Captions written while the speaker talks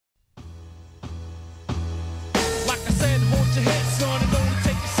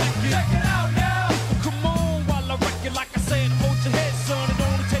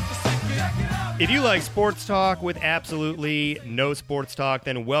If you like sports talk with absolutely no sports talk,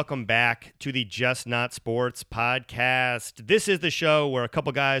 then welcome back to the Just Not Sports podcast. This is the show where a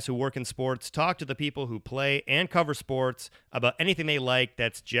couple guys who work in sports talk to the people who play and cover sports about anything they like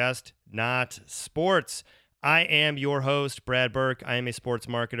that's just not sports. I am your host, Brad Burke. I am a sports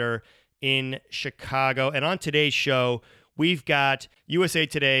marketer in Chicago. And on today's show, we've got USA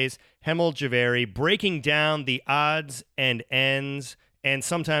Today's Hemal Jhaveri breaking down the odds and ends and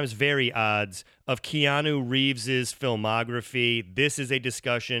sometimes very odds of Keanu Reeves' filmography. This is a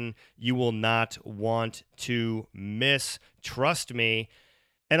discussion you will not want to miss. Trust me.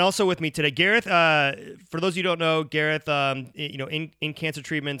 And also with me today, Gareth. For those of you who don't know, Gareth, in cancer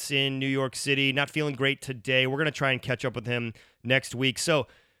treatments in New York City, not feeling great today. We're going to try and catch up with him next week. So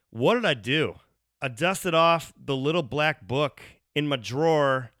what did I do? I dusted off the little black book in my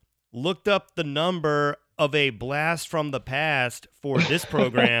drawer, looked up the number of a blast from the past for this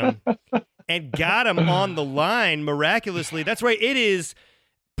program, and got him on the line miraculously. That's right. It is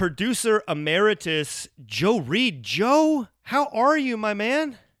producer emeritus Joe Reed. Joe, how are you, my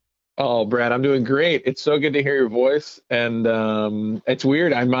man? Oh, Brad, I'm doing great. It's so good to hear your voice. And it's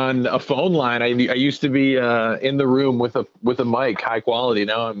weird. I'm on a phone line. I used to be in the room with a mic, high quality.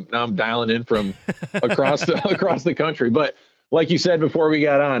 Now I'm dialing in from across the country. But like you said before we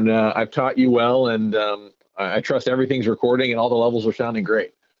got on, I've taught you well, and I trust everything's recording and all the levels are sounding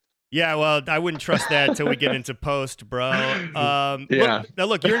great. Yeah, well, I wouldn't trust that until we get into post, bro. Yeah.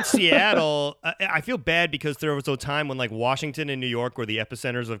 Look, you're in Seattle. I feel bad because there was a time when like Washington and New York were the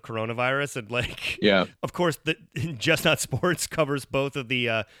epicenters of coronavirus, and like, yeah, of course, the Just Not Sports covers both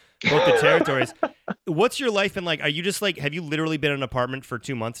the territories. What's your life been like? Are you just like, have you literally been in an apartment for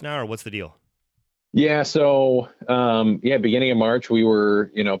 2 months now, or what's the deal? Yeah. So, beginning of March, we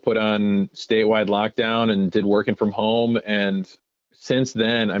were, put on statewide lockdown and did working from home. And since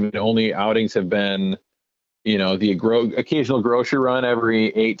then, I mean, only outings have been, the occasional grocery run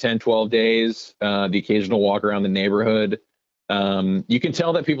every 8, 10, 12 days, the occasional walk around the neighborhood. You can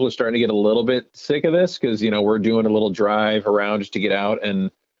tell that people are starting to get a little bit sick of this because, we're doing a little drive around just to get out.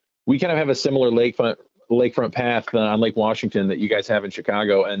 And we kind of have a similar lakefront path on Lake Washington that you guys have in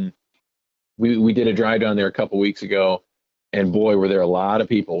Chicago. And we did a drive down there a couple weeks ago, and boy, were there a lot of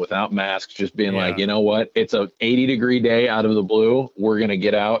people without masks, just being like, you know what, it's a 80-degree day out of the blue. We're going to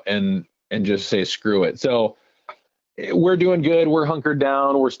get out and just say, screw it. So we're doing good. We're hunkered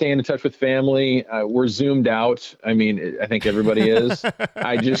down. We're staying in touch with family. We're zoomed out. I mean, I think everybody is.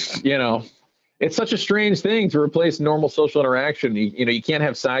 I just, it's such a strange thing to replace normal social interaction. You can't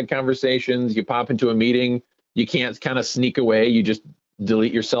have side conversations. You pop into a meeting. You can't kind of sneak away. You just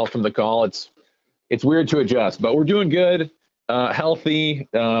delete yourself from the call. It's weird to adjust, but we're doing good, healthy.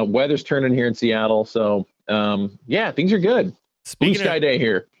 Weather's turning here in Seattle. So things are good. Blue sky day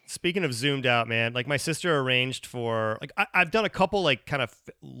here. Speaking of zoomed out, man, like my sister arranged for, like, I've done a couple like kind of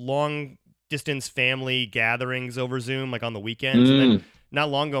long distance family gatherings over Zoom, like on the weekends. And then not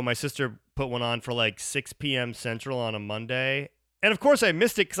long ago, my sister put one on for like 6 p.m. Central on a Monday. And of course I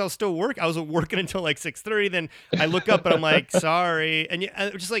missed it because I was still working. I was working until like 6:30. Then I look up and I'm like, sorry. And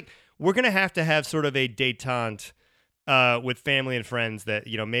just like, we're going to have sort of a detente with family and friends that,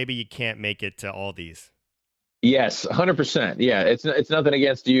 maybe you can't make it to all these. Yes, 100%. Yeah, it's nothing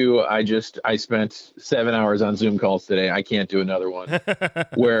against you. I spent 7 hours on Zoom calls today. I can't do another one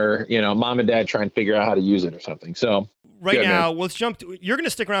where, mom and dad try and figure out how to use it or something. So right now, let's jump to, you're going to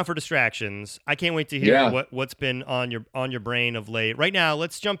stick around for distractions. I can't wait to hear what's been on your brain of late. Right now,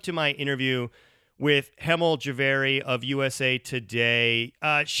 let's jump to my interview with Hemal Jhaveri of USA Today.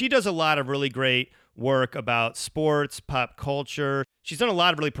 She does a lot of really great work about sports, pop culture. She's done a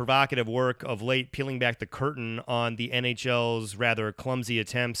lot of really provocative work of late, peeling back the curtain on the NHL's rather clumsy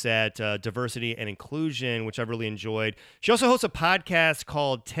attempts at diversity and inclusion, which I've really enjoyed. She also hosts a podcast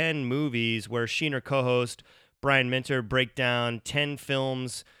called 10 Movies, where she and her co-host, Brian Minter, break down 10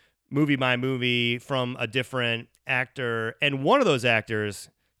 films, movie by movie, from a different actor. And one of those actors,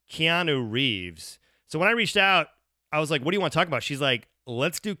 Keanu Reeves. So when I reached out, I was like, what do you want to talk about? She's like,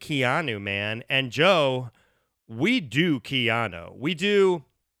 let's do Keanu, man. And Joe, we do Keanu. We do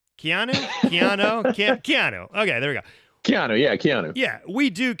Keanu? Keanu. Okay, there we go. Keanu. Yeah,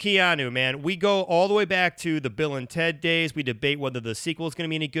 we do Keanu, man. We go all the way back to the Bill and Ted days. We debate whether the sequel is going to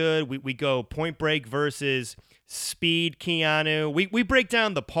be any good. We go Point Break versus Speed Keanu. We break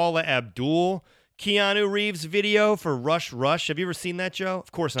down the Paula Abdul Keanu Reeves video for Rush. Have you ever seen that, Joe?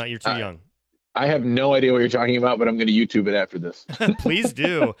 Of course not. You're too young. I have no idea what you're talking about, but I'm going to YouTube it after this. Please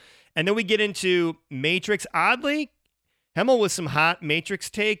do. And then we get into Matrix. Oddly, Hemal with some hot Matrix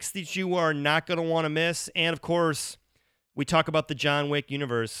takes that you are not going to want to miss. And of course, we talk about the John Wick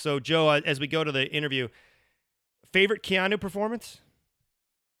universe. So, Joe, as we go to the interview, favorite Keanu performance?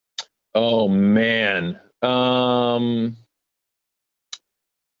 Oh man. I'm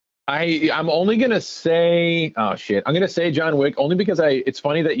only gonna say, oh shit, I'm gonna say John Wick only because it's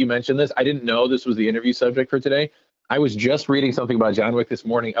funny that you mentioned this. I didn't know this was the interview subject for today. I was just reading something about John Wick this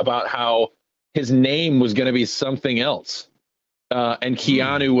morning about how his name was gonna be something else. And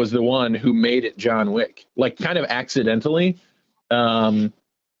Keanu was the one who made it John Wick, like kind of accidentally. And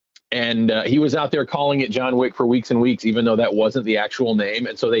he was out there calling it John Wick for weeks and weeks, even though that wasn't the actual name.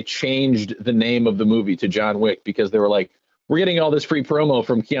 And so they changed the name of the movie to John Wick because they were like, we're getting all this free promo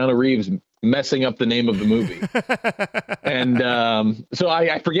from Keanu Reeves messing up the name of the movie. And so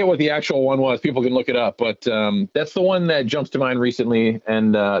I forget what the actual one was. People can look it up, but that's the one that jumps to mind recently.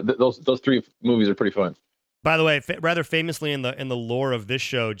 And those three movies are pretty fun. By the way, rather famously in the lore of this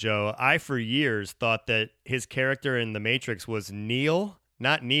show, Joe, I for years thought that his character in The Matrix was Neo,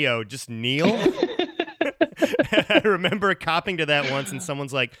 not Neo, just Neil. I remember copping to that once, and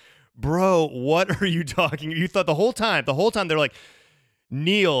someone's like, "Bro, what are you talking?" You thought the whole time they're like,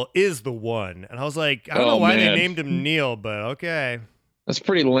 "Neil is the one," and I was like, I don't know why they named him Neil, but okay. That's a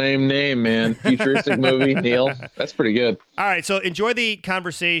pretty lame name, man. Futuristic movie, Neil. That's pretty good. All right, so enjoy the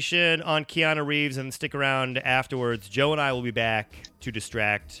conversation on Keanu Reeves and stick around afterwards. Joe and I will be back to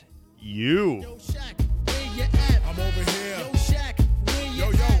distract you. Yo, Shaq, where you at? I'm over here. Yo, Shaq, where you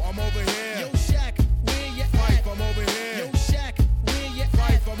at? I'm over here. Yo, Shaq, where you at? Fife, I'm over here. Yo, Shaq, where you at?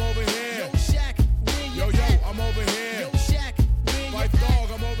 Fife, I'm over here. Yo, Shaq, where you at? I'm over here. Yo, Shaq, where you at? Fife, dog,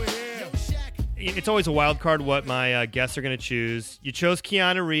 I'm over here. Yo, Shaq. It's always a wild card what my guests are going to choose. You chose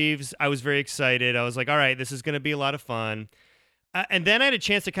Keanu Reeves. I was very excited. I was like, all right, this is going to be a lot of fun. And then I had a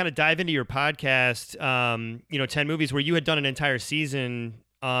chance to kind of dive into your podcast, 10 Movies, where you had done an entire season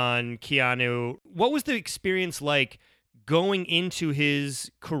on Keanu. What was the experience like going into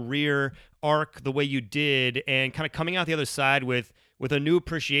his career arc the way you did and kind of coming out the other side with a new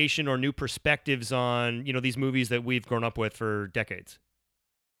appreciation or new perspectives on, these movies that we've grown up with for decades?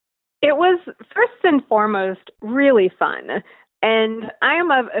 It was first and foremost really fun. And I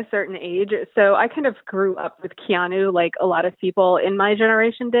am of a certain age, so I kind of grew up with Keanu like a lot of people in my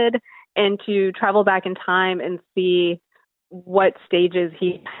generation did. And to travel back in time and see what stages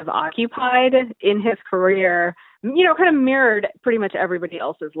he has occupied in his career, kind of mirrored pretty much everybody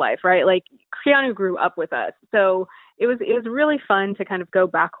else's life, right? Like Keanu grew up with us. So it was really fun to kind of go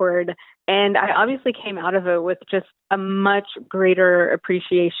backward. And I obviously came out of it with just a much greater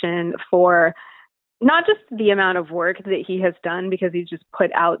appreciation for not just the amount of work that he has done, because he's just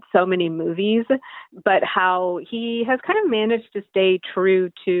put out so many movies, but how he has kind of managed to stay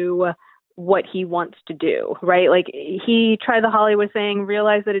true to what he wants to do, right? Like he tried the Hollywood thing,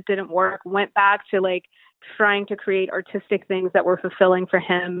 realized that it didn't work, went back to like trying to create artistic things that were fulfilling for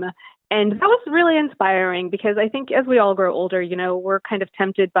him. And that was really inspiring because I think as we all grow older, we're kind of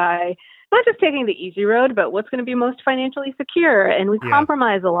tempted by not just taking the easy road, but what's going to be most financially secure. And we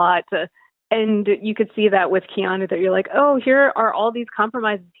compromise a lot. And you could see that with Keanu, that you're like, oh, here are all these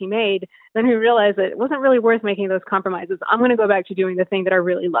compromises he made. Then he realized that it wasn't really worth making those compromises. I'm going to go back to doing the thing that I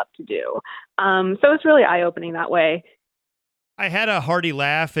really love to do. So it's really eye-opening that way. I had a hearty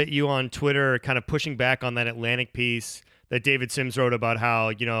laugh at you on Twitter, kind of pushing back on that Atlantic piece that David Sims wrote about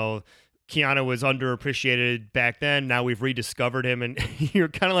how, Keanu was underappreciated back then. Now we've rediscovered him. And you're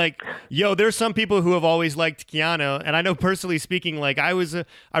kind of like, yo, there's some people who have always liked Keanu. And I know personally speaking, like I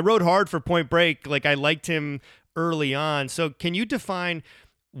wrote hard for Point Break. Like I liked him early on. So can you define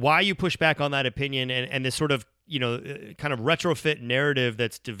why you push back on that opinion and this sort of, kind of retrofit narrative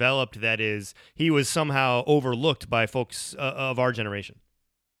that's developed that is he was somehow overlooked by folks of our generation?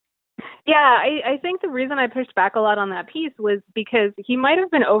 Yeah, I think the reason I pushed back a lot on that piece was because he might have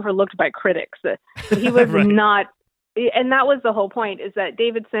been overlooked by critics. He was right. not, and that was the whole point, is that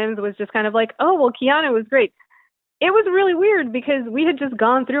David Sims was just kind of like, oh, well, Keanu was great. It was really weird because we had just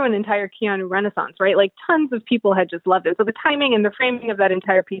gone through an entire Keanu renaissance, right? Like tons of people had just loved it. So the timing and the framing of that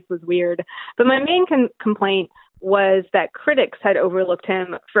entire piece was weird. But my main complaint was that critics had overlooked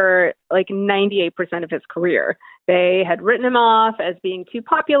him for like 98% of his career. They had written him off as being too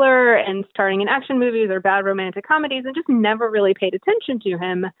popular and starring in action movies or bad romantic comedies and just never really paid attention to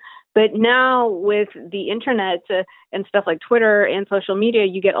him. But now with the internet and stuff like Twitter and social media,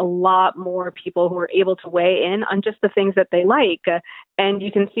 you get a lot more people who are able to weigh in on just the things that they like. And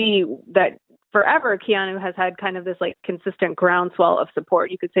you can see that forever, Keanu has had kind of this like consistent groundswell of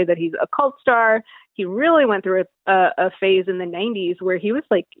support. You could say that he's a cult star. He really went through a phase in the 90s where he was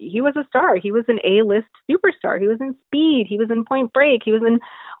a star. He was an A-list superstar. He was in Speed. He was in Point Break. He was in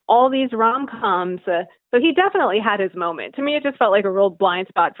all these rom-coms. So he definitely had his moment. To me, it just felt like a real blind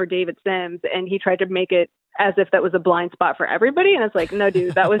spot for David Sims, and he tried to make it as if that was a blind spot for everybody. And it's like, no,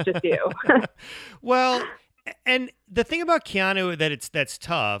 dude, that was just you. Well, and the thing about Keanu that's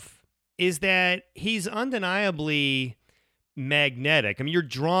tough is that he's undeniably magnetic. I mean, you're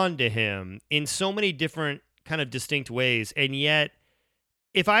drawn to him in so many different kind of distinct ways, and yet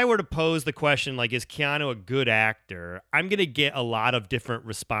if I were to pose the question, like, is Keanu a good actor? I'm going to get a lot of different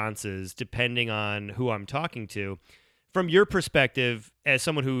responses depending on who I'm talking to. From your perspective, as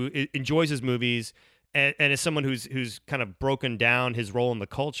someone who enjoys his movies and as someone who's kind of broken down his role in the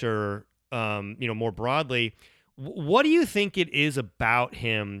culture, more broadly, what do you think it is about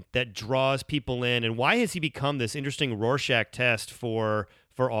him that draws people in, and why has he become this interesting Rorschach test for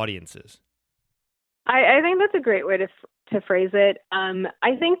audiences? I think that's a great way to phrase it.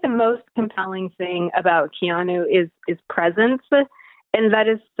 I think the most compelling thing about Keanu is presence, and that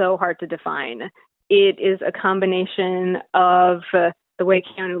is so hard to define. It is a combination of the way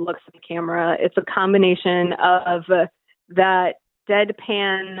Keanu looks at the camera. It's a combination of that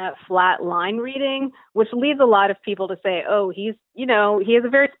deadpan flat line reading, which leads a lot of people to say, oh, he has a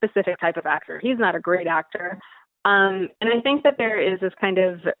very specific type of actor. He's not a great actor. And I think that there is this kind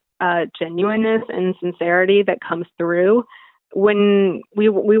of genuineness and sincerity that comes through. When we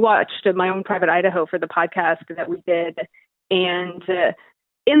watched My Own Private Idaho for the podcast that we did, and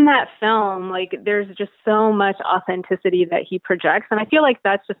in that film, like, there's just so much authenticity that he projects, and I feel like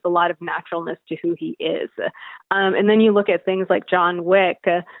that's just a lot of naturalness to who he is. And then you look at things like John Wick,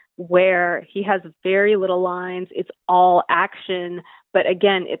 where he has very little lines, it's all action, but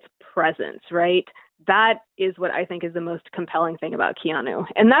again, it's presence, right? That is what I think is the most compelling thing about Keanu.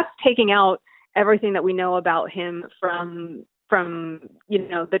 And that's taking out everything that we know about him from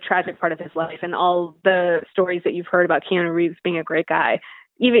the tragic part of his life and all the stories that you've heard about Keanu Reeves being a great guy.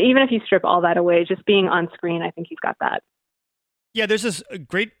 Even if you strip all that away, just being on screen, I think he's got that. Yeah, there's this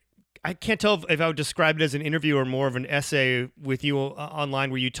great, I can't tell if I would describe it as an interview or more of an essay with you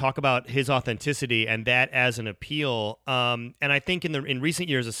online where you talk about his authenticity and that as an appeal. And I think in recent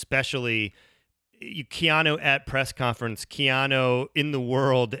years especially, Keanu at press conference, Keanu in the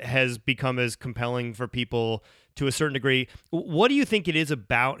world has become as compelling for people to a certain degree. What do you think it is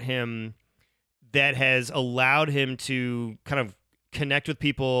about him that has allowed him to kind of connect with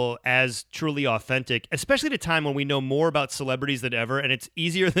people as truly authentic, especially at a time when we know more about celebrities than ever, and it's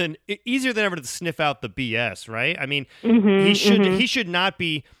easier than ever to sniff out the BS, right? I mean, he should not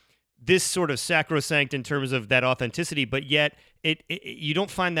be this sort of sacrosanct in terms of that authenticity, but yet you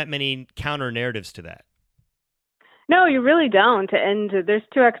don't find that many counter narratives to that. No, you really don't. And there's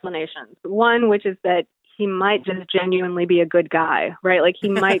two explanations. One, which is that he might just genuinely be a good guy, right? Like, he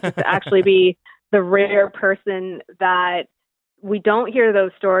might just actually be the rare person that we don't hear those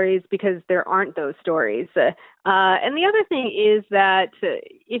stories because there aren't those stories. And the other thing is that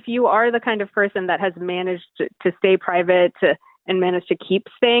if you are the kind of person that has managed to stay private and managed to keep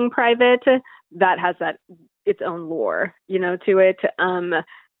staying private, that has its own lore, to it.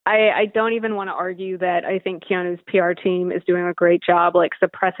 I don't even want to argue that I think Keanu's PR team is doing a great job, like,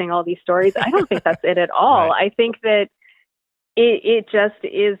 suppressing all these stories. I don't think that's it at all. Right. I think that it just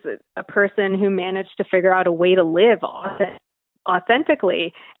is a person who managed to figure out a way to live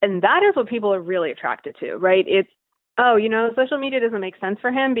authentically. And that is what people are really attracted to, right? It's, social media doesn't make sense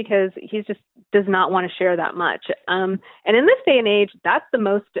for him because he just does not want to share that much. And in this day and age, that's the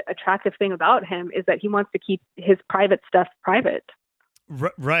most attractive thing about him, is that he wants to keep his private stuff private.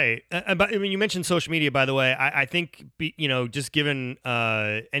 Right. But I mean, you mentioned social media, by the way. I think, just given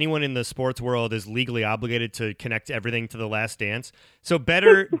anyone in the sports world is legally obligated to connect everything to The Last Dance. So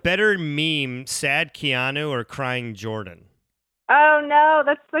better meme, sad Keanu or crying Jordan? Oh, no,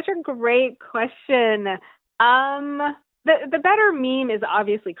 that's such a great question. The better meme is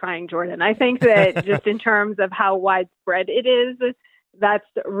obviously crying Jordan. I think that just in terms of how widespread it is, that's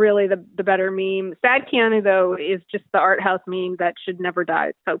really the better meme. Sad Keanu, though, is just the art house meme that should never die.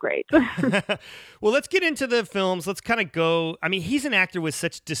 It's so great. Well, let's get into the films. Let's kind of go. I mean, he's an actor with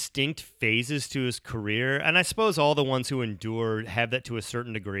such distinct phases to his career, and I suppose all the ones who endure have that to a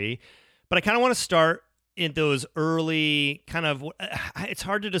certain degree. But I kind of want to start in those early kind of, it's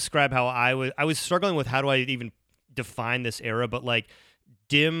hard to describe how I was struggling with how do I even define this era, but like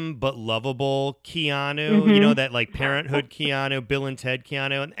dim but lovable Keanu, that like Parenthood Keanu, Bill and Ted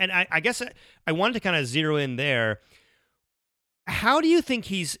Keanu. And I guess I wanted to kind of zero in there. How do you think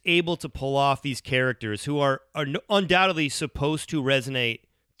he's able to pull off these characters who are undoubtedly supposed to resonate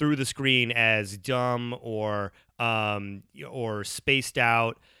through the screen as dumb or spaced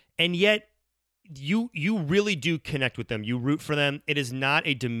out, and yet you really do connect with them. You root for them. It is not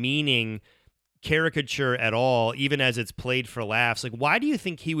a demeaning caricature at all, even as it's played for laughs. Like, why do you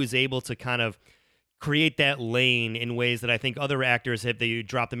think he was able to kind of create that lane in ways that I think other actors, if they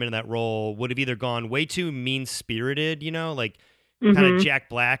dropped them into that role, would have either gone way too mean-spirited, like kind of Jack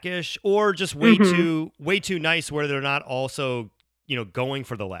Blackish, or just way too nice where they're not also, going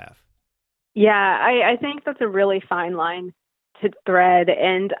for the laugh? Yeah, I think that's a really fine line to thread.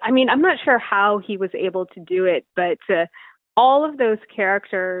 And I mean, I'm not sure how he was able to do it, but all of those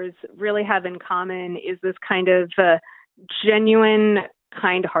characters really have in common is this kind of genuine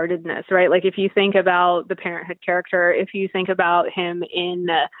kind-heartedness, right? Like if you think about the Parenthood character, if you think about him in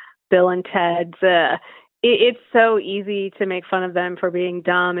Bill and Ted's, it's so easy to make fun of them for being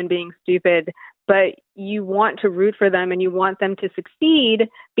dumb and being stupid, but you want to root for them and you want them to succeed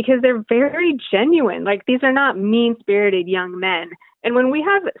because they're very genuine. Like these are not mean-spirited young men. And when we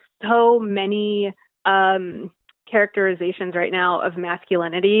have so many characterizations right now of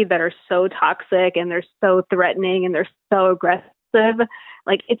masculinity that are so toxic and they're so threatening and they're so aggressive,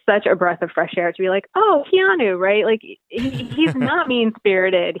 like it's such a breath of fresh air to be like, oh, Keanu, right? Like he's not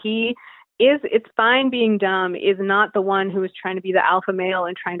mean-spirited. It's fine being dumb, is not the one who is trying to be the alpha male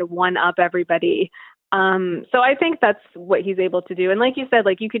and trying to one up everybody. So I think that's what he's able to do. And like you said,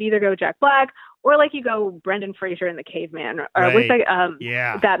 like you could either go Jack Black or like you go Brendan Fraser in The Caveman, or right. what's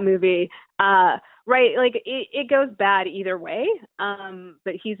that movie. Right. Like it goes bad either way.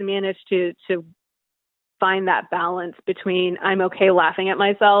 But he's managed to find that balance between I'm okay laughing at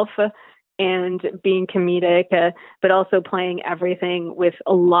myself and being comedic, but also playing everything with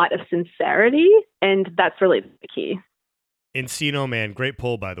a lot of sincerity. And that's really the key. Encino Man, great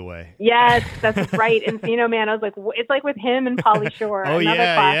pull, by the way. Yes, that's right. Encino Man. I was like, it's like with him and Pauly Shore. Oh, another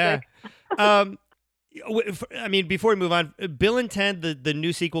classic. I mean, before we move on, Bill and Ted, the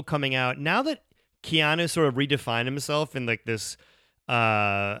new sequel coming out, now that Keanu sort of redefined himself in like this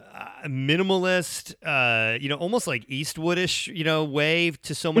minimalist, almost like Eastwoodish, way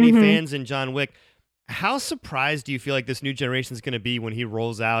to so many fans in John Wick, how surprised do you feel like this new generation is going to be when he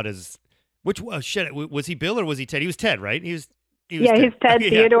rolls out as was he Bill or was he Ted? He was Ted, right? He was he's Ted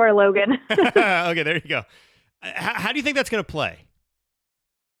Theodore Logan. Okay, there you go. How do you think that's going to play?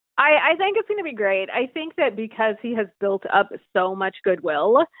 I think it's going to be great. I think that because he has built up so much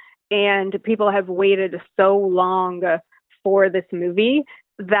goodwill and people have waited so long for this movie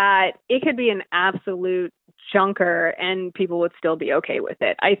that it could be an absolute junker and people would still be okay with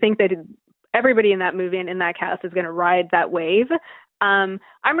it. I think that everybody in that movie and in that cast is going to ride that wave. I'm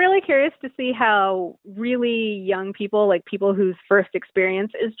really curious to see how really young people, like people whose first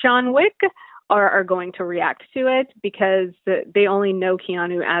experience is John Wick, are going to react to it because they only know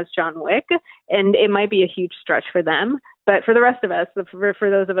Keanu as John Wick, and it might be a huge stretch for them. But for the rest of us, for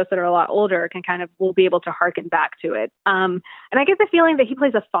those of us that are a lot older, will be able to harken back to it. And I get the feeling that he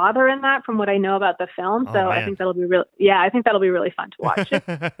plays a father in that, from what I know about the film. So I think that'll be I think that'll be really fun to watch.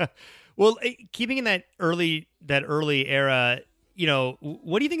 Well, keeping in that early era,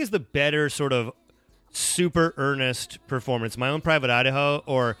 what do you think is the better sort of super earnest performance? My Own Private Idaho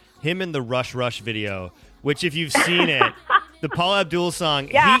or him in the Rush Rush video, which if you've seen it, the Paula Abdul song,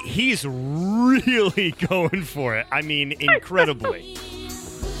 he's really going for it. I mean, incredibly.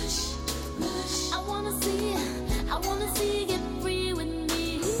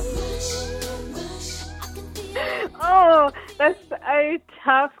 Oh, that's a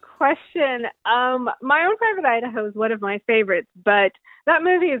tough question. My Own Private Idaho is one of my favorites, but that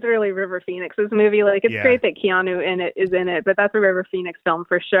movie is really River Phoenix's movie. Like, it's great that Keanu is in it, but that's a River Phoenix film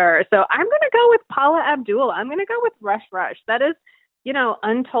for sure. So I'm going to go with Paula Abdul. I'm going to go with Rush Rush. That is,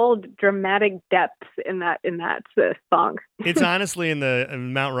 untold dramatic depths in that song. It's honestly in the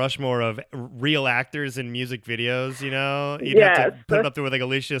Mount Rushmore of real actors in music videos. You'd have to put it up there with like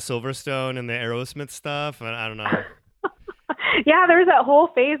Alicia Silverstone and the Aerosmith stuff. I don't know. Yeah, there was that whole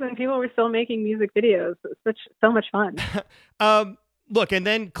phase when people were still making music videos. It's so much fun. Look, and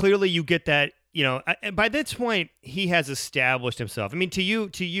then clearly you get that, by this point, he has established himself. I mean, to you,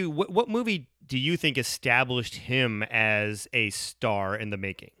 what movie do you think established him as a star in the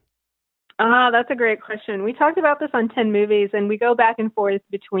making? That's a great question. We talked about this on 10 Movies, and we go back and forth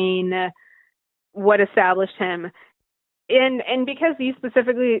between what established him. And because you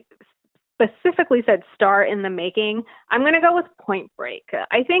specifically said star in the making, I'm going to go with Point Break.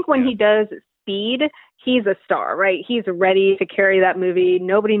 I think when he does Speed, he's a star, right? He's ready to carry that movie.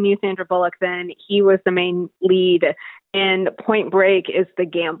 Nobody knew Sandra Bullock then. He was the main lead. And Point Break is the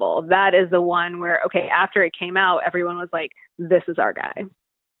gamble. That is the one where, after it came out, everyone was like, this is our guy.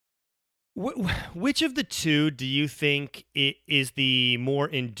 Which of the two do you think is the more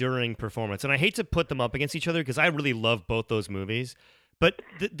enduring performance? And I hate to put them up against each other because I really love both those movies. But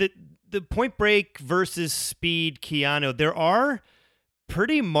the Point Break versus Speed Keanu, there are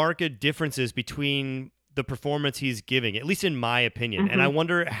pretty marked differences between the performance he's giving, at least in my opinion. And I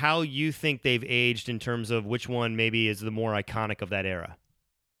wonder how you think they've aged in terms of which one maybe is the more iconic of that era.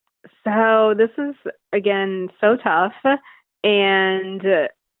 So this is, again, so tough. And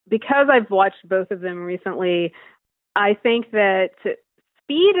because I've watched both of them recently, I think that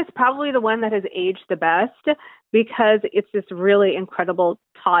Speed is probably the one that has aged the best because it's this really incredible,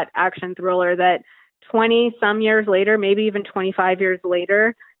 taut action thriller that 20 some years later, maybe even 25 years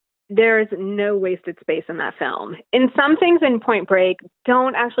later, there's no wasted space in that film. And some things in Point Break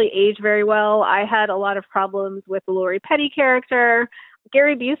don't actually age very well. I had a lot of problems with the Lori Petty character.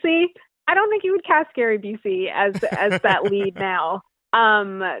 Gary Busey, I don't think you would cast Gary Busey as that lead now.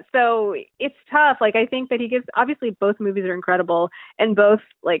 So it's tough. Like, I think that he gives, obviously both movies are incredible and both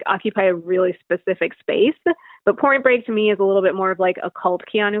like occupy a really specific space, but Point Break to me is a little bit more of like a cult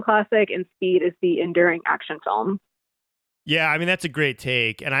Keanu classic, and Speed is the enduring action film. Yeah, I mean, that's a great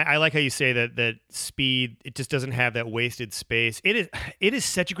take. And I like how you say that Speed, it just doesn't have that wasted space. It is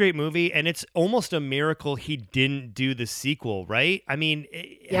such a great movie, and it's almost a miracle he didn't do the sequel, right? I mean,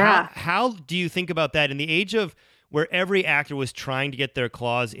 yeah. How do you think about that in the age of where every actor was trying to get their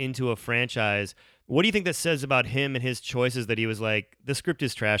claws into a franchise? What do you think that says about him and his choices that he was like, the script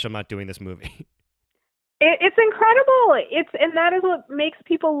is trash, I'm not doing this movie? It's incredible. And that is what makes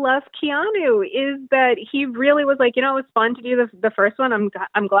people love Keanu, is that he really was like, it was fun to do the first one.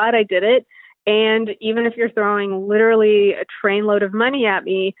 I'm glad I did it. And even if you're throwing literally a trainload of money at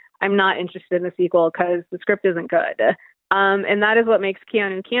me, I'm not interested in the sequel because the script isn't good. And that is what makes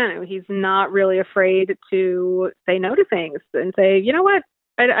Keanu Keanu. He's not really afraid to say no to things and say, you know what?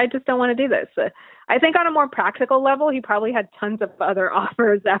 I just don't want to do this. I think on a more practical level, he probably had tons of other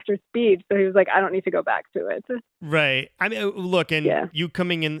offers after Speed. So he was like, I don't need to go back to it. Right. I mean, look, and you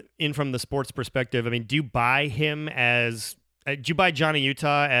coming in from the sports perspective, I mean, do you buy him as, do you buy Johnny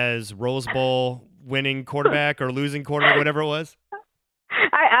Utah as Rose Bowl winning quarterback or losing quarterback, whatever it was?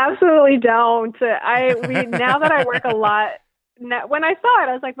 I absolutely don't. Now that I work a lot, when I saw it,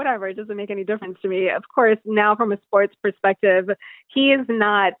 I was like, whatever, it doesn't make any difference to me. Of course, now from a sports perspective, he is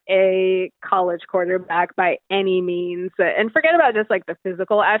not a college quarterback by any means. And forget about just like the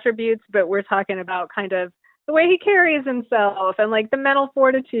physical attributes, but we're talking about kind of the way he carries himself and like the mental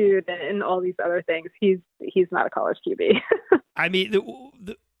fortitude and all these other things. He's not a college QB. I mean,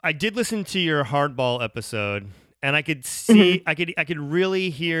 I did listen to your hardball episode, and I could see, I could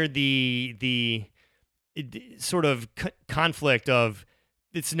really hear the sort of conflict of,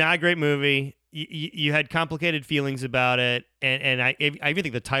 it's not a great movie. You had complicated feelings about it, and I even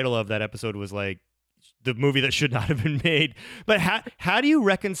think the title of that episode was like the movie that should not have been made. But how do you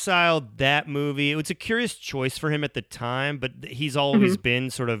reconcile that movie? It was a curious choice for him at the time, but he's always been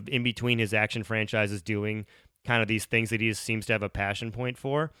sort of in between his action franchises, doing kind of these things that he just seems to have a passion point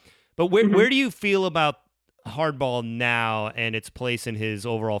for. But where do you feel about Hardball now and its place in his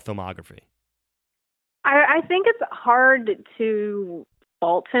overall filmography? I think it's hard to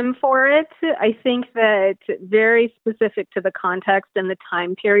fault him for it. I think that very specific to the context and the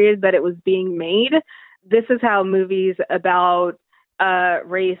time period that it was being made, this is how movies about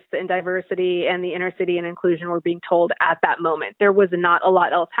race and diversity and the inner city and inclusion were being told at that moment. There was not a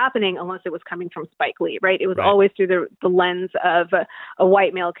lot else happening unless it was coming from Spike Lee, right? It was always through the lens of a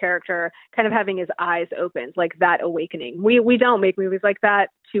white male character kind of having his eyes opened, like that awakening. We don't make movies like that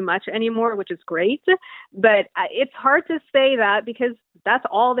too much anymore, which is great, but it's hard to say that because that's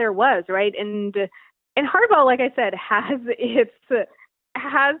all there was, right? And Hardball, like I said, has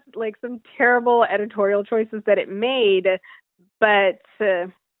like some terrible editorial choices that it made, but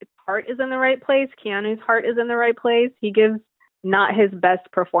its heart is in the right place. Keanu's heart is in the right place. He gives not his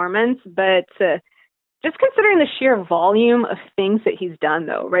best performance, but just considering the sheer volume of things that he's done,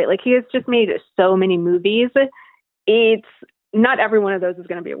 though, right? Like, he has just made so many movies. It's not every one of those is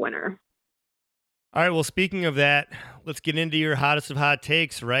going to be a winner. All right. Well, speaking of that, let's get into your hottest of hot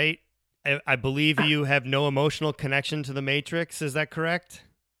takes, right? I believe you have no emotional connection to The Matrix. Is that correct?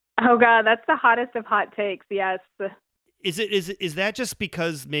 Oh, God, that's the hottest of hot takes. Yes. Is that just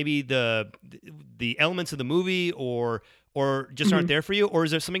because maybe the elements of the movie or just aren't there for you, or is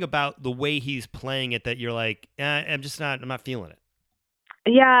there something about the way he's playing it that you're like, I'm not feeling it?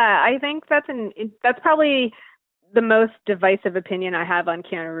 Yeah, I think that's probably the most divisive opinion I have on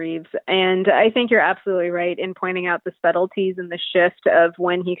Keanu Reeves, and I think you're absolutely right in pointing out the subtleties and the shift of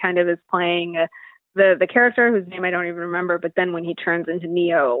when he kind of is playing the character whose name I don't even remember, but then when he turns into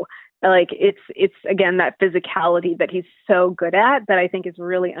Neo. Like it's again that physicality that he's so good at that I think is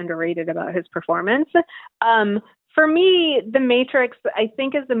really underrated about his performance. For me, The Matrix, I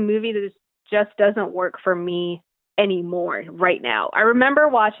think, is a movie that just doesn't work for me anymore right now. I remember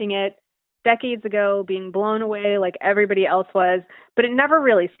watching it decades ago, being blown away like everybody else was, but it never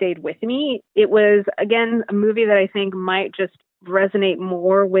really stayed with me. It was, again, a movie that I think might just resonate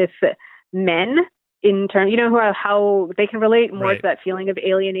more with men in terms, how they can relate more to that feeling of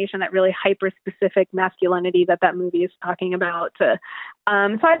alienation, that really hyper specific masculinity that movie is talking about. So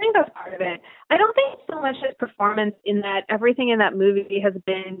I think that's part of it. I don't think so much his performance, in that everything in that movie has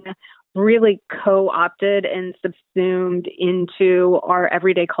been really co-opted and subsumed into our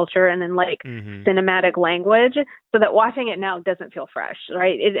everyday culture and then cinematic language, so that watching it now doesn't feel fresh,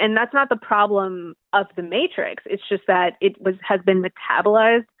 right? And that's not the problem of The Matrix. It's just that has been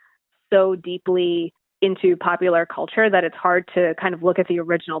metabolized so deeply into popular culture that it's hard to kind of look at the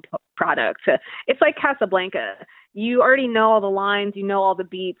original product. It's like Casablanca. You already know all the lines, you know all the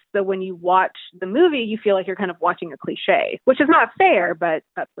beats. So when you watch the movie, you feel like you're kind of watching a cliche, which is not fair, but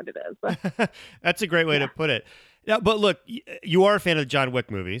that's what it is. That's a great way to put it. Now, but look, you are a fan of the John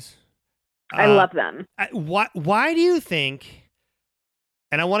Wick movies. I love them. Why do you think,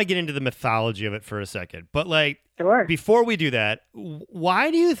 and I want to get into the mythology of it for a second, but sure. Before we do that, why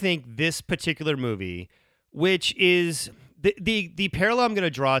do you think this particular movie, which is the parallel I'm going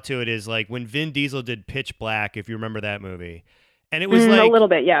to draw to it is like when Vin Diesel did Pitch Black, if you remember that movie, and it was a little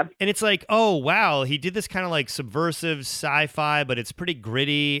bit, yeah. And it's like, oh wow, he did this kind of like subversive sci-fi, but it's pretty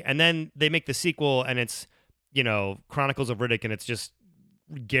gritty. And then they make the sequel, and it's Chronicles of Riddick, and it's just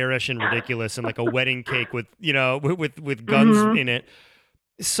garish and ridiculous, and like a wedding cake with with guns in it.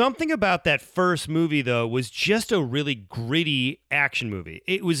 Something about that first movie, though, was just a really gritty action movie.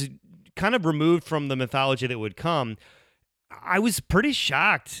 It was kind of removed from the mythology that would come. I was pretty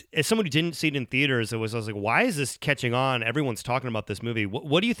shocked. As someone who didn't see it in theaters, I was like, why is this catching on? Everyone's talking about this movie.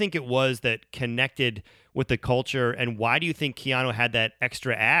 What do you think it was that connected with the culture, and why do you think Keanu had that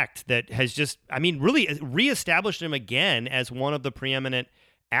extra act that has just, really reestablished him again as one of the preeminent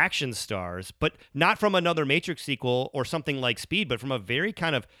action stars, but not from another Matrix sequel or something like Speed, but from a very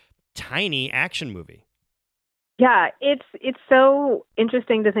kind of tiny action movie? Yeah, it's so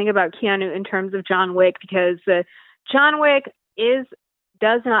interesting to think about Keanu in terms of John Wick, because John Wick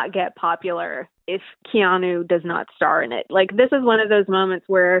does not get popular if Keanu does not star in it. Like, this is one of those moments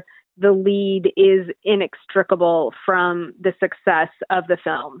where the lead is inextricable from the success of the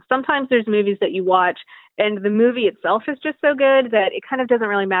film. Sometimes there's movies that you watch and the movie itself is just so good that it kind of doesn't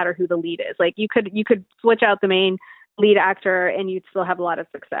really matter who the lead is. Like, you could switch out the main lead actor and you'd still have a lot of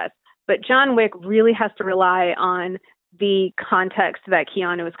success. But John Wick really has to rely on the context that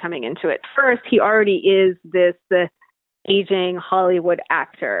Keanu is coming into it. First, he already is the aging Hollywood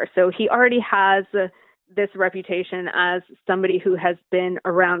actor. So he already has this reputation as somebody who has been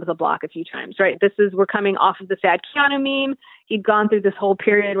around the block a few times, right? We're coming off of the Sad Keanu meme. He'd gone through this whole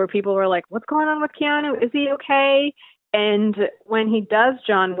period where people were like, what's going on with Keanu? Is he okay? And when he does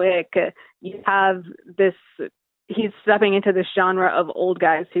John Wick, you have he's stepping into this genre of old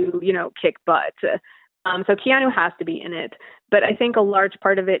guys who, kick butt. So Keanu has to be in it. But I think a large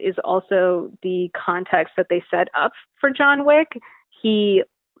part of it is also the context that they set up for John Wick. The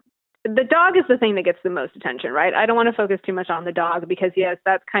dog is the thing that gets the most attention, right? I don't want to focus too much on the dog because, yes,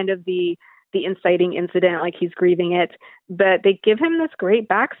 that's kind of the inciting incident, like he's grieving it. But they give him this great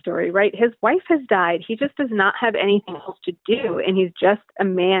backstory, right? His wife has died. He just does not have anything else to do. And he's just a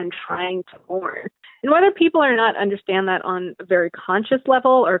man trying to mourn. And whether people or not understand that on a very conscious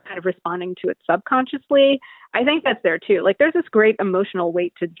level or kind of responding to it subconsciously, I think that's there too. Like, there's this great emotional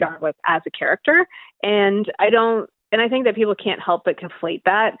weight to John Wick as a character. And I think that people can't help but conflate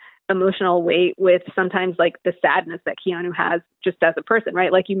that emotional weight with sometimes like the sadness that Keanu has just as a person,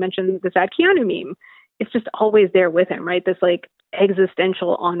 right? Like you mentioned the Sad Keanu meme. It's just always there with him, right? This like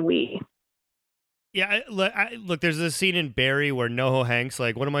existential ennui. Yeah, look, there's a scene in Barry where NoHo Hanks,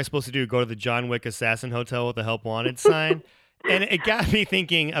 like, what am I supposed to do? Go to the John Wick Assassin Hotel with the Help Wanted sign? And it got me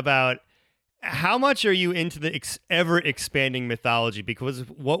thinking about how much are you into the ever-expanding mythology? Because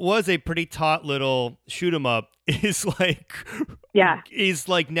what was a pretty taut little shoot 'em up is like,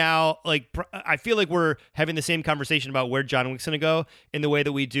 now, like, I feel like we're having the same conversation about where John Wick's going to go in the way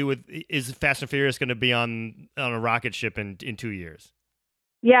that we do with, is Fast and Furious going to be on a rocket ship in 2 years?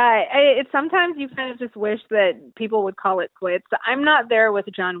 Yeah, sometimes you kind of just wish that people would call it quits. I'm not there with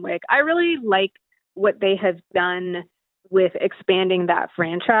John Wick. I really like what they have done with expanding that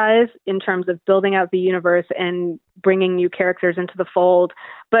franchise in terms of building out the universe and bringing new characters into the fold.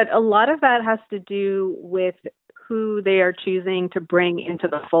 But a lot of that has to do with who they are choosing to bring into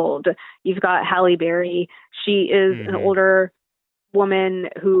the fold. You've got Halle Berry. She is an older woman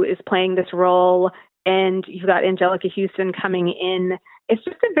who is playing this role, and you've got Angelica Houston coming in. It's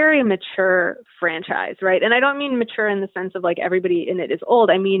just a very mature franchise, right? And I don't mean mature in the sense of like everybody in it is old.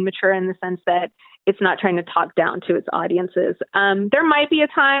 I mean mature in the sense that it's not trying to talk down to its audiences. There might be a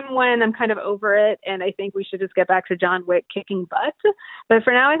time when I'm kind of over it, and I think we should just get back to John Wick kicking butt. But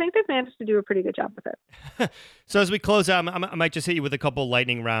for now, I think they've managed to do a pretty good job with it. So as we close out, I might just hit you with a couple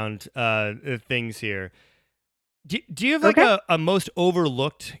lightning round things here. Do you have like a most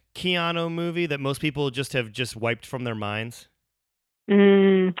overlooked Keanu movie that most people just have wiped from their minds?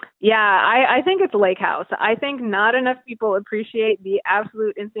 Yeah, I think it's Lake House. I think not enough people appreciate the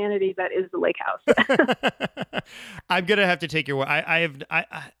absolute insanity that is the Lake House. I'm gonna have to take your word.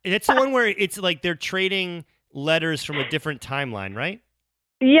 It's the one where it's like they're trading letters from a different timeline, right?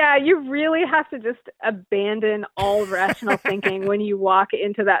 Yeah, you really have to just abandon all rational thinking when you walk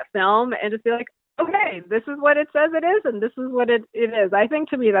into that film and just be like, okay, this is what it says it is, and this is what it is. I think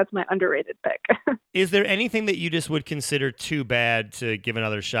to me that's my underrated pick. Is there anything that you just would consider too bad to give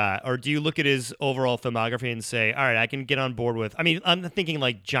another shot? Or do you look at his overall filmography and say, all right, I can get on board with, I mean, I'm thinking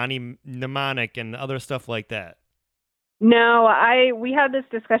like Johnny Mnemonic and other stuff like that. No, we had this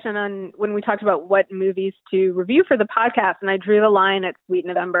discussion on when we talked about what movies to review for the podcast, and I drew the line at Sweet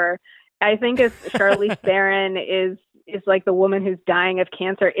November. I think as Charlize Theron is like the woman who's dying of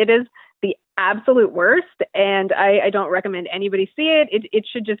cancer. It is the absolute worst, and I don't recommend anybody see it. It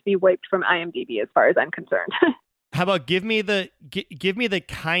should just be wiped from IMDb as far as I'm concerned. How about give me the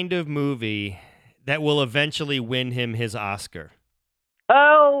kind of movie that will eventually win him his Oscar?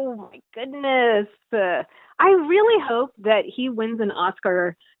 Oh my goodness. I really hope that he wins an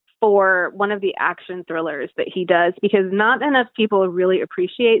Oscar for one of the action thrillers that he does, because not enough people really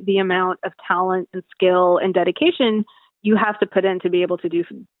appreciate the amount of talent and skill and dedication you have to put in to be able to do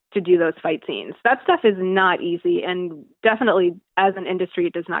those fight scenes. That stuff is not easy, and definitely as an industry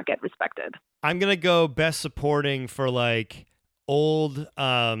it does not get respected. I'm going to go best supporting for like old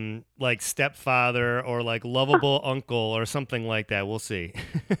like stepfather or like lovable uncle or something like that. We'll see.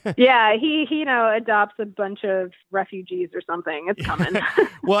 Yeah, he adopts a bunch of refugees or something. It's coming.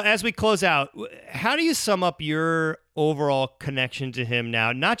 Well, as we close out, how do you sum up your overall connection to him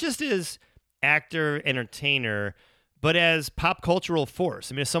now? Not just as actor, entertainer, but as pop cultural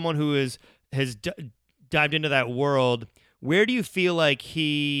force. I mean, as someone who has dived into that world, where do you feel like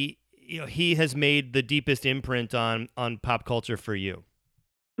he has made the deepest imprint on pop culture for you?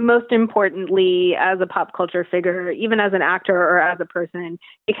 Most importantly, as a pop culture figure, even as an actor or as a person,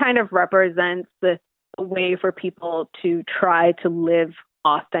 it kind of represents the way for people to try to live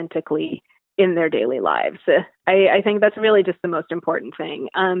authentically in their daily lives. I think that's really just the most important thing.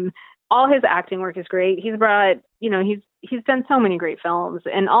 All his acting work is great. He's brought, he's done so many great films,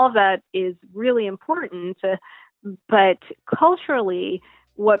 and all of that is really important. But culturally,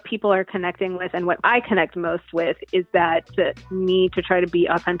 what people are connecting with and what I connect most with is that need to try to be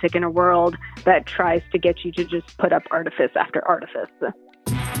authentic in a world that tries to get you to just put up artifice after artifice.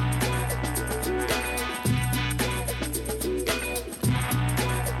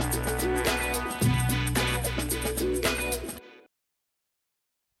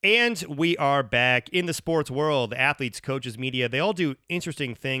 And we are back in the sports world. Athletes, coaches, media, they all do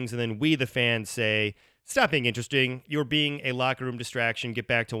interesting things, and then we, the fans, say, stop being interesting. You're being a locker room distraction. Get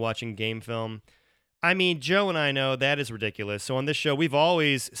back to watching game film. I mean, Joe and I know that is ridiculous. So on this show, we've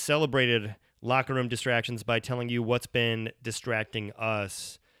always celebrated locker room distractions by telling you what's been distracting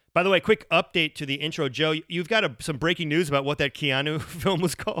us. By the way, quick update to the intro. Joe, you've got some breaking news about what that Keanu film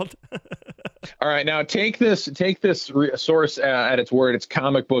was called. All right, now take this source at its word. It's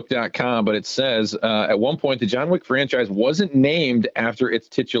comicbook.com, but it says at one point the John Wick franchise wasn't named after its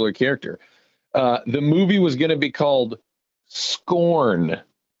titular character. The movie was going to be called Scorn,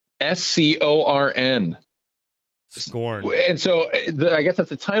 Scorn. Scorn. And so I guess that's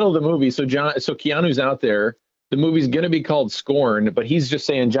the title of the movie. So Keanu's out there. The movie's going to be called Scorn, but he's just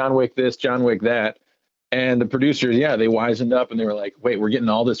saying John Wick this, John Wick that. And the producers, they wisened up and they were like, wait, we're getting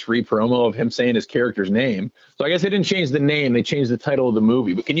all this free promo of him saying his character's name. So I guess they didn't change the name. They changed the title of the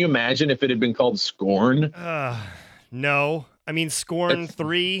movie. But can you imagine if it had been called Scorn? No. I mean, Scorn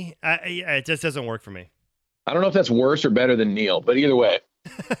 3, it just doesn't work for me. I don't know if that's worse or better than Neil, but either way.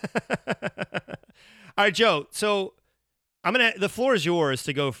 All right, Joe. So the floor is yours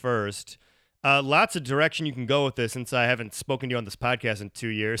to go first. Lots of direction you can go with this since I haven't spoken to you on this podcast in 2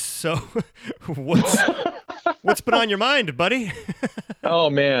 years. So what's been on your mind, buddy?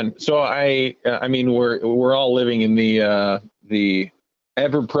 Oh man. So I mean, we're all living in the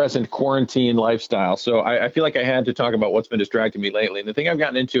ever-present quarantine lifestyle. So I feel like I had to talk about what's been distracting me lately. And the thing I've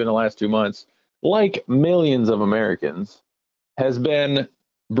gotten into in the last 2 months, like millions of Americans, has been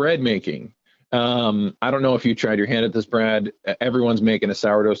bread making. I don't know if you tried your hand at this, Brad. Everyone's making a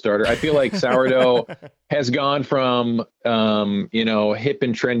sourdough starter. I feel like sourdough has gone from, hip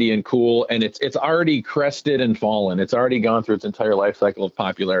and trendy and cool, and it's already crested and fallen. It's already gone through its entire life cycle of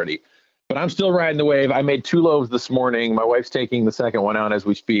popularity. But I'm still riding the wave. I made 2 loaves this morning. My wife's taking the second one out as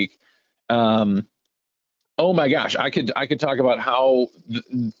we speak. Oh my gosh, I could talk about how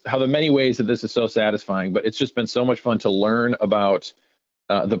the many ways that this is so satisfying, but it's just been so much fun to learn about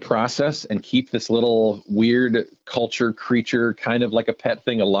the process and keep this little weird culture creature kind of like a pet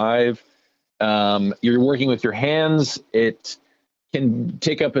thing alive. You're working with your hands. It can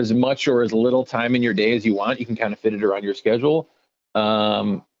take up as much or as little time in your day as you want. You can kind of fit it around your schedule.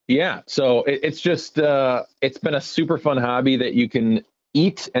 So it's just it's been a super fun hobby that you can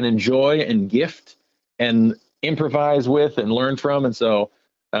eat and enjoy and gift and improvise with and learn from. And so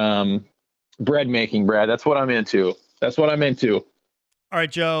bread making, Brad, that's what I'm into. All right,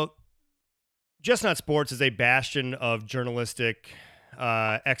 Joe. Just Not Sports is a bastion of journalistic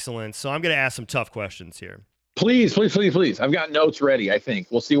excellence, so I'm going to ask some tough questions here. Please. I've got notes ready, I think.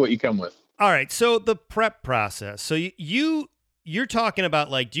 We'll see what you come with. All right, so the prep process. So you're talking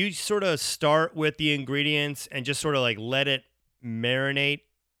about, like, do you sort of start with the ingredients and just sort of like let it marinate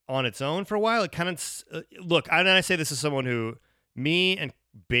on its own for a while? It kind of look, and I say this as someone who, me and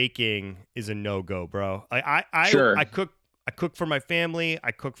baking is a no-go, bro. Sure. I cook for my family.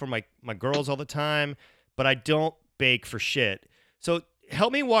 I cook for my girls all the time, but I don't bake for shit. So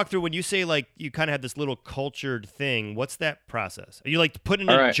help me walk through when you say, like, you kind of have this little cultured thing. What's that process? Are you like putting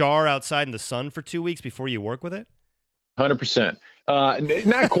it in a jar outside in the sun for 2 weeks before you work with it? 100%.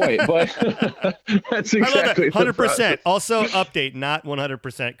 Not quite, but that's exactly 100%. Also, update, not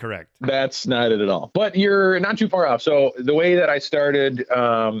 100% correct. That's not it at all. But you're not too far off. So the way that I started,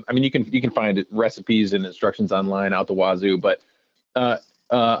 you can find recipes and instructions online out the wazoo. But a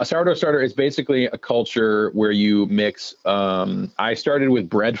sourdough starter is basically a culture where you mix. I started with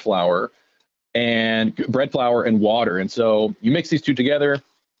bread flour and water, and so you mix these two together.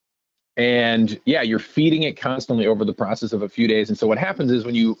 And you're feeding it constantly over the process of a few days. And so what happens is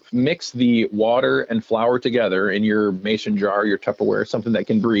when you mix the water and flour together in your mason jar, your Tupperware, something that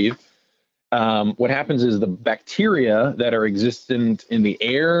can breathe, what happens is the bacteria that are existent in the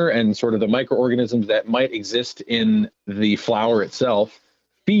air and sort of the microorganisms that might exist in the flour itself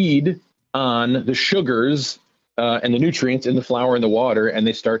feed on the sugars and the nutrients in the flour and the water, and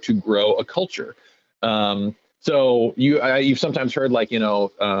they start to grow a culture. So you've sometimes heard, like,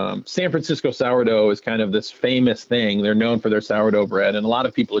 San Francisco sourdough is kind of this famous thing. They're known for their sourdough bread, and a lot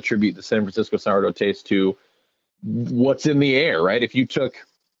of people attribute the San Francisco sourdough taste to what's in the air, right? If you took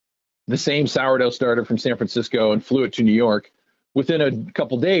the same sourdough starter from San Francisco and flew it to New York, within a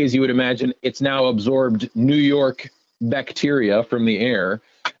couple days, you would imagine it's now absorbed New York bacteria from the air,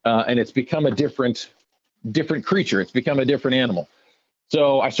 and it's become a different creature. It's become a different animal.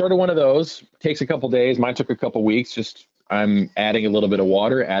 So I started one of those. Takes a couple days. Mine took a couple weeks. Just I'm adding a little bit of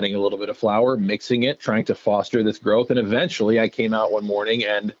water, adding a little bit of flour, mixing it, trying to foster this growth. And eventually I came out one morning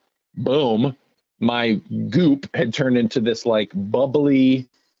and boom, my goop had turned into this like bubbly,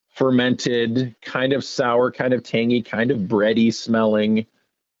 fermented, kind of sour, kind of tangy, kind of bready smelling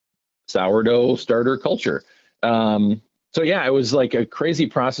sourdough starter culture. It was like a crazy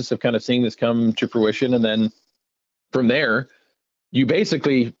process of kind of seeing this come to fruition. And then from there, you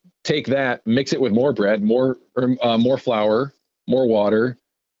basically take that, mix it with more bread, more flour, more water,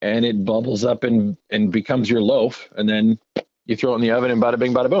 and it bubbles up and becomes your loaf. And then you throw it in the oven and bada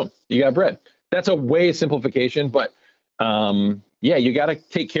bing, bada boom, you got bread. That's a way simplification, but you got to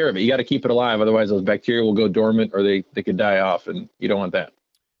take care of it. You got to keep it alive. Otherwise those bacteria will go dormant or they could die off, and you don't want that.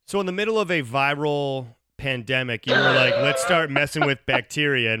 So in the middle of a viral pandemic, you were like, let's start messing with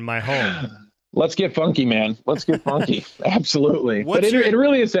bacteria in my home. Let's get funky, man. Let's get funky. Absolutely. But it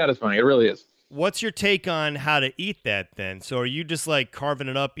really is satisfying. It really is. What's your take on how to eat that then? So are you just like carving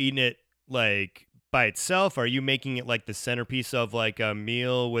it up, eating it like by itself? Are you making it like the centerpiece of like a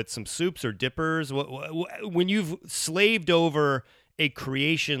meal with some soups or dippers? When you've slaved over a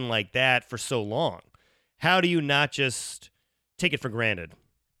creation like that for so long, how do you not just take it for granted?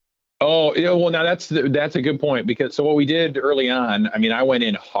 Oh, well, now that's a good point, because so what we did early on, I mean, I went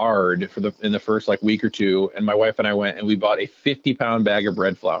in hard in the first like week or two, and my wife and I went and we bought a 50-pound bag of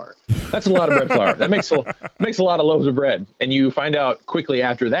bread flour. That's a lot of bread flour. That makes a lot of loaves of bread. And you find out quickly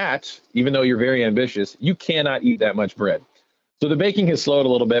after that, even though you're very ambitious, you cannot eat that much bread. So the baking has slowed a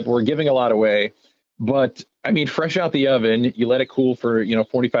little bit, but we're giving a lot away. But I mean, fresh out the oven, you let it cool for,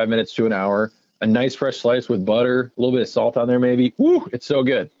 45 minutes to an hour. A nice fresh slice with butter, a little bit of salt on there, maybe. Woo, it's so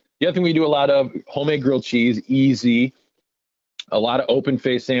good. The other thing we do a lot of, homemade grilled cheese, easy. A lot of open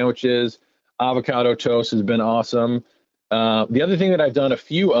face sandwiches. Avocado toast has been awesome. The other thing that I've done a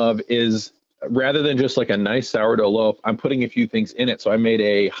few of is, rather than just like a nice sourdough loaf, I'm putting a few things in it. So I made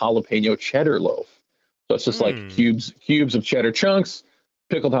a jalapeno cheddar loaf. So it's just like cubes of cheddar chunks,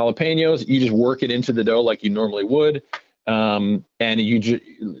 pickled jalapenos. You just work it into the dough like you normally would. And you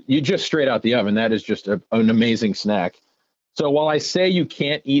just straight out the oven. That is just an amazing snack. So while I say you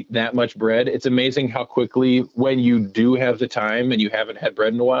can't eat that much bread, it's amazing how quickly, when you do have the time and you haven't had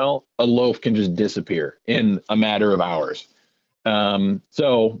bread in a while, a loaf can just disappear in a matter of hours.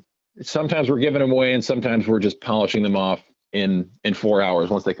 So sometimes we're giving them away and sometimes we're just polishing them off in 4 hours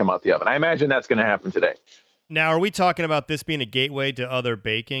once they come out the oven. I imagine that's going to happen today. Now, are we talking about this being a gateway to other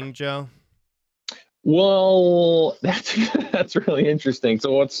baking, Joe? Well, that's really interesting.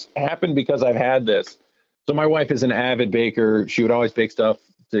 So what's happened, because I've had this. So my wife is an avid baker. She would always bake stuff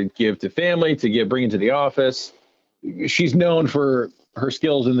to give to family, bring into the office. She's known for her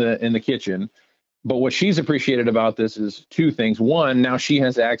skills in the kitchen. But what she's appreciated about this is two things. One, now she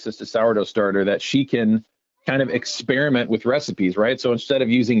has access to sourdough starter that she can kind of experiment with recipes, right? So instead of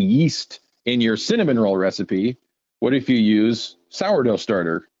using yeast in your cinnamon roll recipe, what if you use sourdough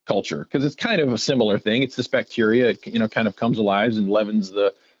starter culture? Because it's kind of a similar thing. It's this bacteria, it, kind of comes alive and leavens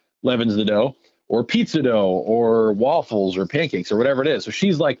the dough, or pizza dough, or waffles, or pancakes, or whatever it is. So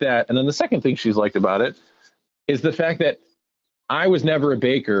she's like that. And then the second thing she's liked about it is the fact that I was never a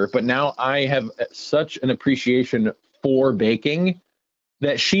baker, but now I have such an appreciation for baking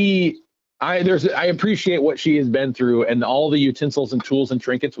that I appreciate what she has been through and all the utensils and tools and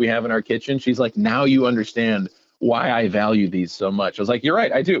trinkets we have in our kitchen. She's like, now you understand why I value these so much. I was like, you're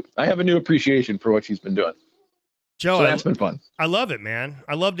right, I do. I have a new appreciation for what she's been doing. Joe, so that's been fun. I love it, man.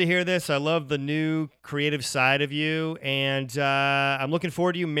 I love to hear this. I love the new creative side of you, and I'm looking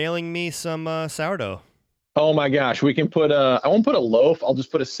forward to you mailing me some sourdough. Oh my gosh, we can I won't put a loaf. I'll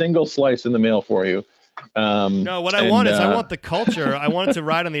just put a single slice in the mail for you. No, what I want is I want the culture. I want it to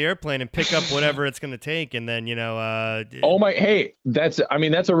ride on the airplane and pick up whatever it's going to take, and then hey, that's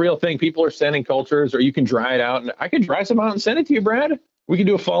a real thing. People are sending cultures, or you can dry it out, and I can dry some out and send it to you, Brad. We can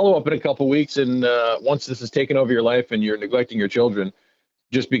do a follow up in a couple weeks, and once this has taken over your life and you're neglecting your children,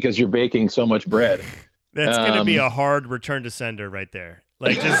 just because you're baking so much bread. That's going to be a hard return to sender right there.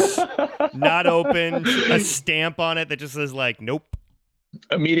 Like, just not open, a stamp on it that just says like, nope.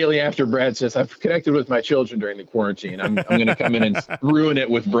 Immediately after Brad says, I've connected with my children during the quarantine, I'm going to come in and ruin it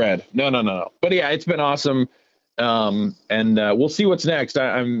with bread. No. But yeah, it's been awesome. And we'll see what's next.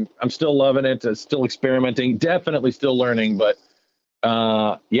 I'm still loving it. Still experimenting, definitely still learning. But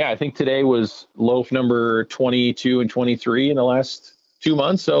I think today was loaf number 22 and 23 in the last 2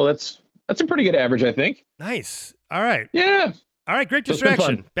 months. So that's a pretty good average, I think. Nice. All right. Yeah. All right. Great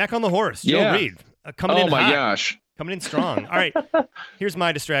distraction. Back on the horse. Joe Reed. Coming in hot. Gosh. Coming in strong. All right. Here's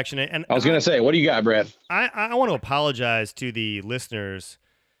my distraction. And I was going to say, what do you got, Brad? I want to apologize to the listeners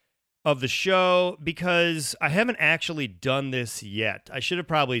of the show because I haven't actually done this yet. I should have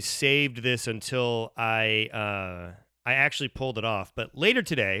probably saved this until I actually pulled it off. But later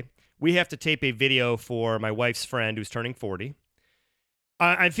today, we have to tape a video for my wife's friend who's turning 40.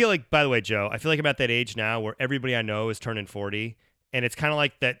 I feel like, by the way, Joe, I feel like I'm at that age now where everybody I know is turning 40. And it's kind of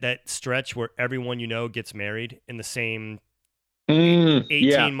like that stretch where everyone you know gets married in the same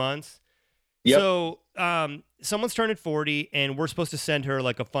 18 months. Yep. So someone's turning 40, and we're supposed to send her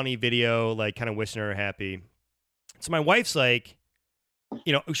like a funny video, like kind of wishing her happy. So my wife's like,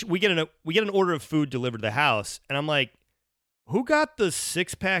 we get an order of food delivered to the house, and I'm like, who got the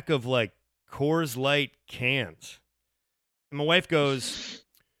 6-pack of like Coors Light cans? And my wife goes,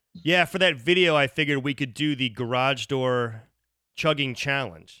 yeah, for that video, I figured we could do the garage door chugging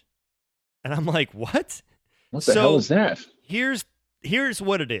challenge. And I'm like, what? What the hell is that? Here's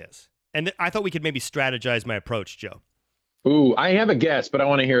what it is. And I thought we could maybe strategize my approach, Joe. Ooh, I have a guess, but I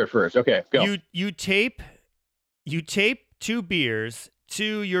want to hear it first. Okay, go. You tape 2 beers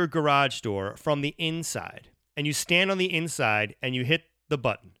to your garage door from the inside, and you stand on the inside and you hit the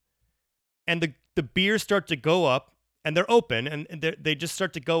button. And the beers start to go up, and they're open, and they just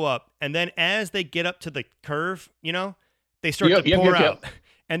start to go up. And then as they get up to the curve, they start to pour out.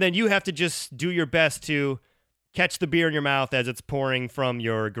 And then you have to just do your best to catch the beer in your mouth as it's pouring from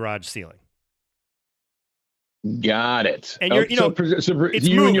your garage ceiling. Got it. And you're, so it's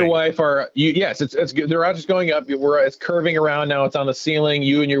you moving. And your wife are, yes, it's good. They're not just going up. It's curving around now. It's on the ceiling.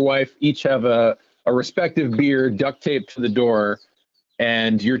 You and your wife each have a respective beer duct taped to the door.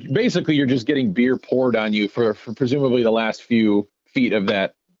 and you're just getting beer poured on you for presumably the last few feet of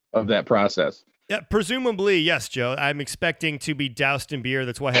that process. Yeah, presumably, yes, Joe. I'm expecting to be doused in beer.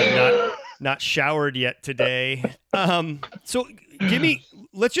 That's why I have not showered yet today. So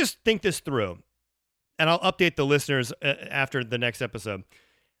let's just think this through, and I'll update the listeners after the next episode.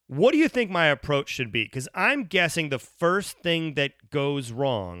 What do you think my approach should be? Because I'm guessing the first thing that goes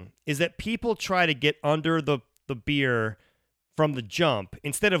wrong is that people try to get under the beer from the jump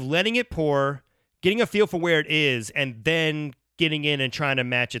instead of letting it pour, getting a feel for where it is, and then getting in and trying to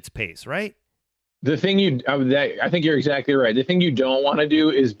match its pace, right? The thing I think you're exactly right. The thing you don't want to do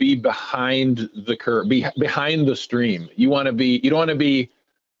is be behind the curve, behind the stream. You don't want to be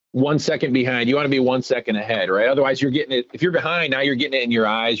 1 second behind. You want to be 1 second ahead, right? Otherwise, you're getting it. If you're behind, now you're getting it in your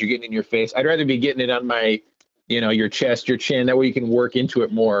eyes. You're getting it in your face. I'd rather be getting it on my, your chest, your chin. That way you can work into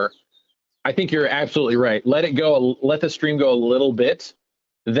it more. I think you're absolutely right. Let it go. Let the stream go a little bit,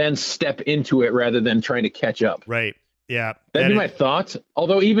 then step into it rather than trying to catch up. Right. Yeah. That'd be my thought.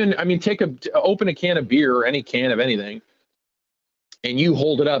 Although open a can of beer or any can of anything, and you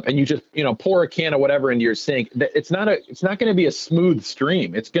hold it up and you just, pour a can of whatever into your sink. It's not going to be a smooth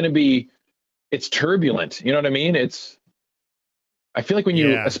stream. It's turbulent. You know what I mean? I feel like when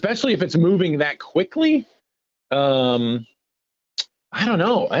especially if it's moving that quickly, I don't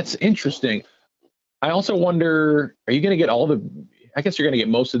know. That's interesting. I also wonder, are you going to get I guess you're going to get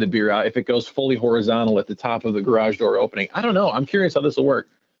most of the beer out if it goes fully horizontal at the top of the garage door opening. I don't know. I'm curious how this will work.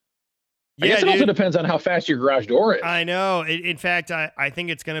 I guess it also depends on how fast your garage door is. I know. In fact, I think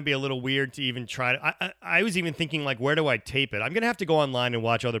it's going to be a little weird to even try to. I was even thinking, like, where do I tape it? I'm going to have to go online and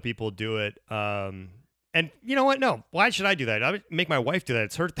watch other people do it. And you know what? No. Why should I do that? I would make my wife do that.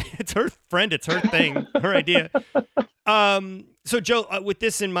 It's her friend. It's her thing. Her idea. So, Joe, with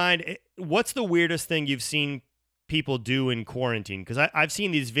this in mind, what's the weirdest thing you've seen people do in quarantine? Because I've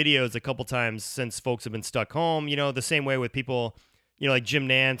seen these videos a couple times since folks have been stuck home, the same way with people, like Jim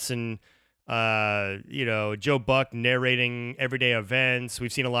Nantz and, Joe Buck narrating everyday events.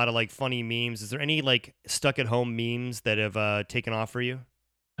 We've seen a lot of like funny memes. Is there any like stuck at home memes that have taken off for you?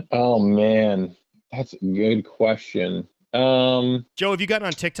 Oh man, that's a good question. Joe, have you gotten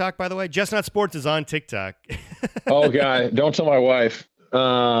on TikTok, by the way? Just Not Sports is on TikTok. Oh God, don't tell my wife.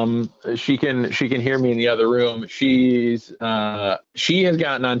 She can hear me in the other room. She has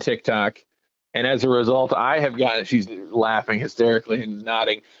gotten on TikTok, and as a result, she's laughing hysterically and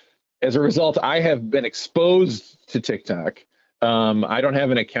nodding. As a result, I have been exposed to TikTok. I don't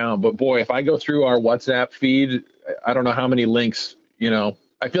have an account, but boy, if I go through our WhatsApp feed, I don't know how many links,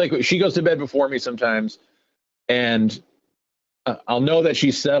 I feel like she goes to bed before me sometimes, and I'll know that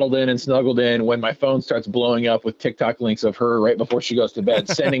she's settled in and snuggled in when my phone starts blowing up with TikTok links of her right before she goes to bed,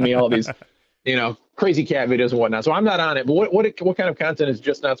 sending me all these, crazy cat videos and whatnot. So I'm not on it. But what kind of content is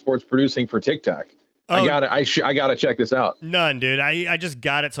Just Not Sports producing for TikTok? Oh, I gotta check this out. None, dude. I just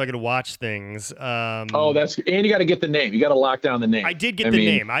got it so I could watch things. And you got to get the name. You got to lock down the name. I did get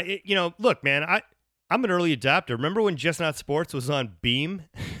the name. Look, man, I'm an early adopter. Remember when Just Not Sports was on Beam?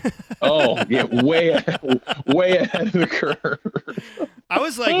 Oh, yeah, way ahead of the curve. I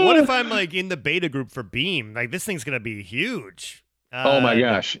was like, what if I'm like in the beta group for Beam? Like, this thing's going to be huge. Oh my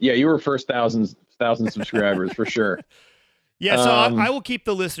gosh. Yeah, you were first thousand subscribers for sure. Yeah, so I will keep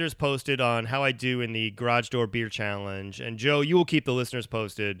the listeners posted on how I do in the Garage Door Beer Challenge. And Joe, you will keep the listeners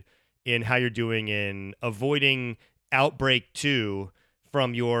posted in how you're doing in avoiding Outbreak 2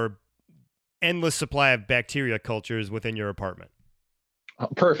 from your endless supply of bacteria cultures within your apartment. Oh,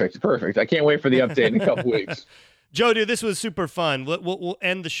 perfect. I can't wait for the update in a couple weeks. Joe, dude, this was super fun. We'll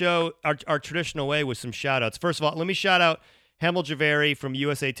end the show our traditional way with some shout-outs. First of all, let me shout out Hemel Javeri from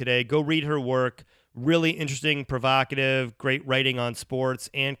USA Today. Go read her work. Really interesting, provocative, great writing on sports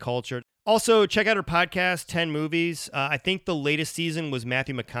and culture. Also, check out her podcast, 10 Movies. I think the latest season was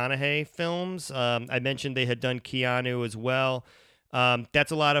Matthew McConaughey films. I mentioned they had done Keanu as well.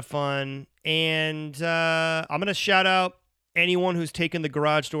 That's a lot of fun. And I'm going to shout out anyone who's taken the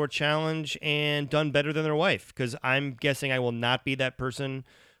Garage Door Challenge and done better than their wife, because I'm guessing I will not be that person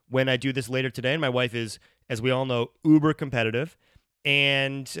when I do this later today. And my wife is, as we all know, uber competitive.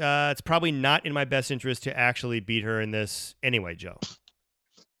 And it's probably not in my best interest to actually beat her in this anyway, Joe.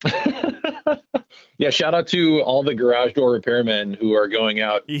 Yeah, shout out to all the garage door repairmen who are going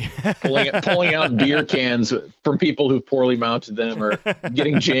out, pulling out beer cans from people who poorly mounted them or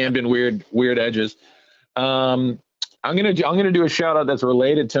getting jammed in weird edges. I'm gonna do a shout out that's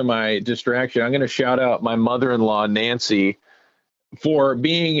related to my distraction. I'm gonna shout out my mother-in-law Nancy for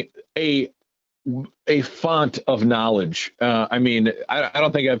being a font of knowledge. I mean, I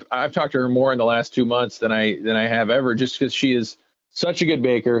don't think I've talked to her more in the last 2 months than I have ever, just because she is such a good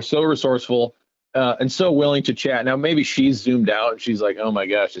baker, so resourceful, and so willing to chat. Now, maybe she's zoomed out and she's like, oh my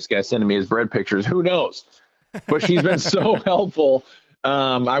gosh, this guy's sending me his bread pictures. Who knows? But she's been so helpful.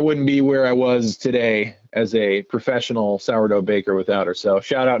 I wouldn't be where I was today as a professional sourdough baker without her. So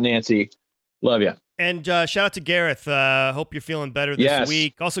shout out, Nancy. Love you. And shout out to Gareth. Hope you're feeling better this Yes.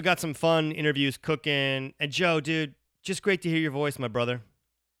 week. Also got some fun interviews cooking. And Joe, dude, just great to hear your voice, my brother.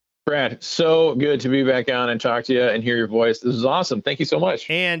 Brad, so good to be back on and talk to you and hear your voice. This is awesome. Thank you so much.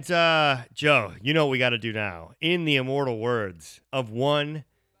 And Joe, you know what we got to do now. In the immortal words of one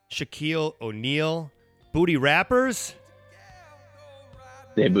Shaquille O'Neal, booty rappers.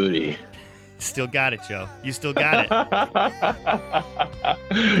 Hey, booty. Still got it, Joe. You still got it.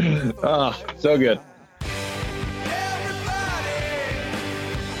 Oh, so good.